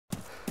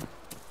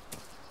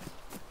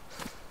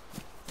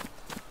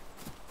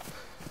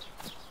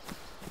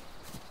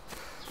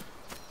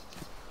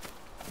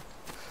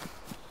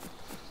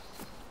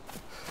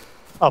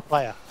Oh,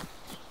 player.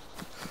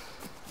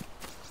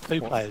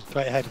 Two What? players,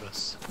 straight ahead of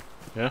us.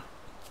 Yeah?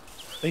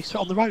 He's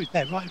on the road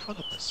there, right in front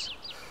of us.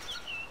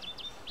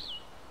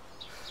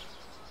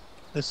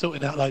 They're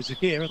sorting out loads of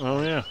gear, aren't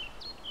Oh they? yeah.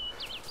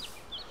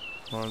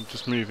 Well, I'm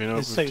just moving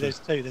over.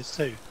 There's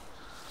two.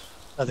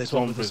 Oh, there's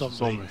one with a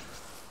zombie.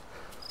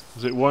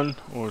 Is it one,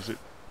 or is it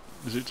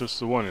just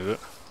the one, is it?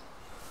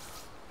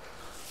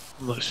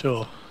 I'm not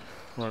sure.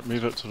 Right,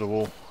 move up to the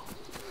wall.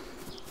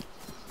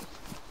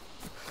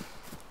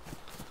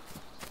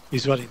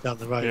 He's running down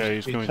the road. Yeah,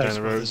 he's coming down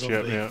the road.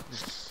 Yeah, yeah.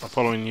 I'm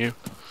following you.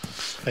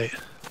 Hey.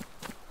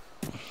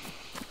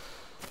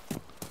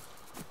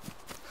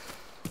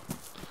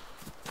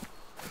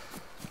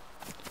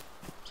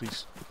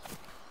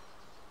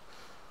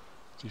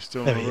 He's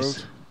still There on the he road.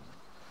 is.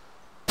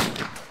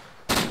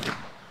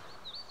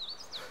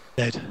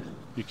 Dead.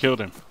 You killed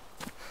him?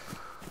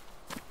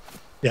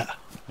 Yeah.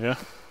 Yeah?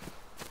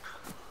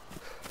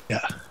 Yeah.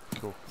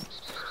 Cool.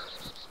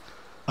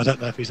 I don't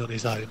know if he's on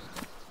his own.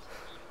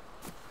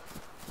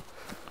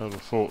 I would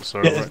have thought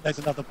so. Yeah, Right. there's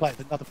another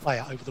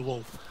player over the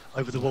wall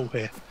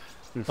here,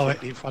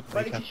 directly in front of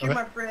me. Ready to shoot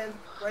my friend,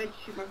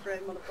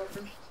 motherfuckers.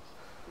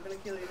 I'm gonna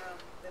kill you now.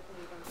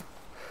 Definitely gonna.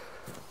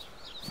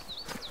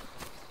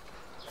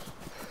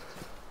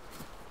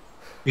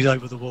 He's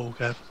over the wall,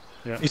 Gav.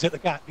 Yeah. He's at the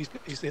gap. He's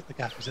at the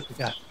gap. He's at the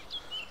gap.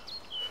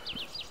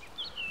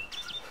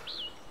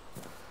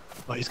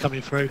 Right, he's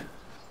coming through.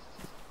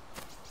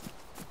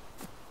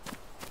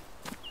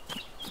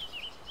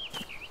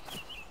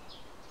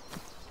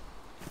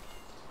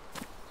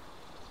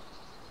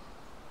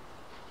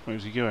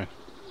 Where's he going?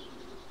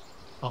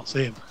 Can't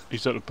see him.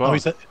 He's at the bar. Oh,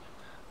 he's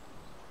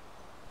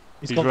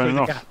gone running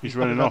through off. the gap. He's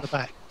coming running round off. the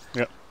back.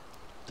 Yep.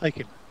 Take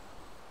him.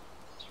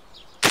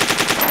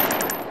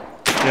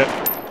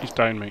 Yep. He's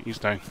down, mate. He's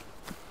down.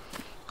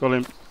 Got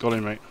him,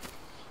 mate.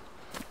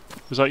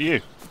 Was that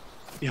you?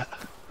 Yeah.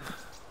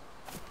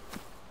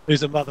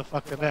 Who's a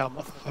motherfucker now,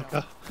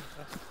 motherfucker?